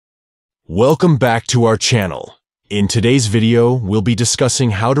Welcome back to our channel. In today's video, we'll be discussing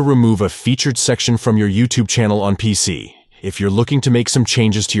how to remove a featured section from your YouTube channel on PC. If you're looking to make some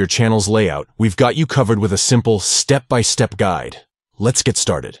changes to your channel's layout, we've got you covered with a simple step-by-step guide. Let's get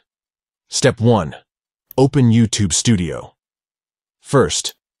started. Step 1. Open YouTube Studio.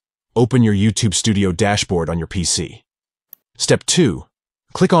 First, open your YouTube Studio dashboard on your PC. Step 2.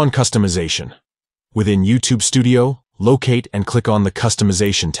 Click on Customization. Within YouTube Studio, locate and click on the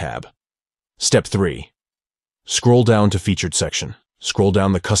Customization tab. Step 3. Scroll down to Featured Section. Scroll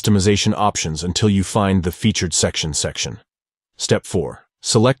down the customization options until you find the Featured Section section. Step 4.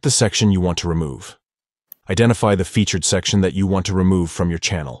 Select the section you want to remove. Identify the featured section that you want to remove from your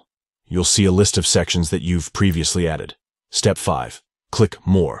channel. You'll see a list of sections that you've previously added. Step 5. Click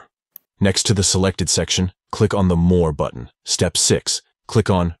More. Next to the selected section, click on the More button. Step 6. Click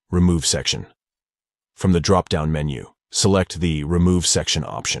on Remove Section. From the drop-down menu, select the Remove Section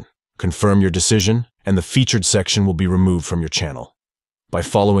option. Confirm your decision, and the featured section will be removed from your channel. By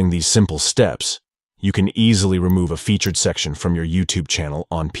following these simple steps, you can easily remove a featured section from your YouTube channel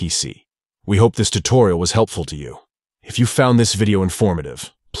on PC. We hope this tutorial was helpful to you. If you found this video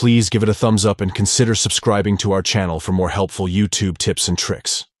informative, please give it a thumbs up and consider subscribing to our channel for more helpful YouTube tips and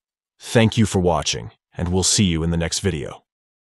tricks. Thank you for watching, and we'll see you in the next video.